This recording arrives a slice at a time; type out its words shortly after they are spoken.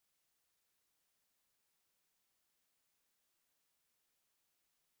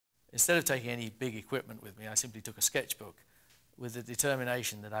instead of taking any big equipment with me, I simply took a sketchbook with the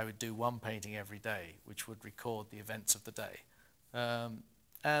determination that I would do one painting every day, which would record the events of the day.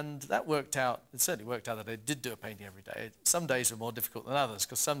 And that worked out, it certainly worked out that I did do a painting every day. Some days were more difficult than others,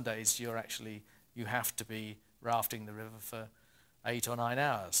 because some days you have to be rafting the river for 8 or 9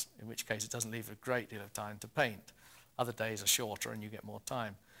 hours, in which case it doesn't leave a great deal of time to paint. Other days are shorter and you get more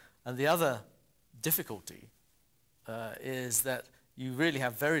time. And the other difficulty is that you really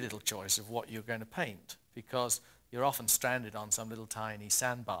have very little choice of what you're going to paint, because you're often stranded on some little tiny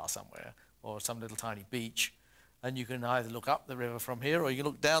sandbar somewhere or some little tiny beach, and you can either look up the river from here or you can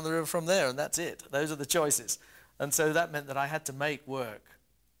look down the river from there, and that's it. Those are the choices. And so that meant that I had to make work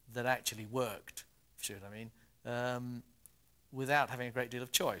that actually worked, if you see what I mean, without having a great deal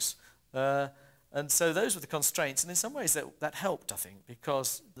of choice. And so those were the constraints, and in some ways that helped, I think,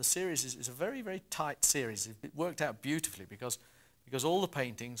 because the series is a very, very tight series. It worked out beautifully because all the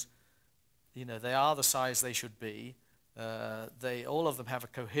paintings, you know, they are the size they should be. All of them have a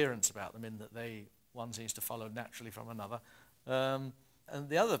coherence about them in that one seems to follow naturally from another. And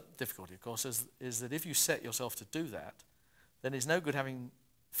the other difficulty, of course, is that if you set yourself to do that, then it's no good having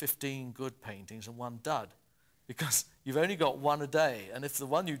 15 good paintings and one dud, because you've only got one a day, and if the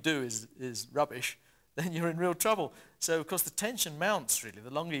one you do is rubbish, then you're in real trouble. So, of course, the tension mounts, really. The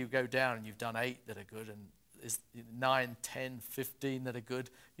longer you go down and you've done 8 that are good, and is 9, 10, 15 that are good,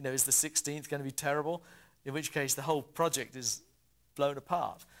 you know, is the 16th going to be terrible? In which case the whole project is blown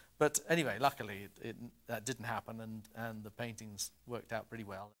apart. But anyway, luckily that didn't happen, and the paintings worked out pretty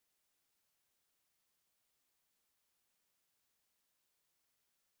well.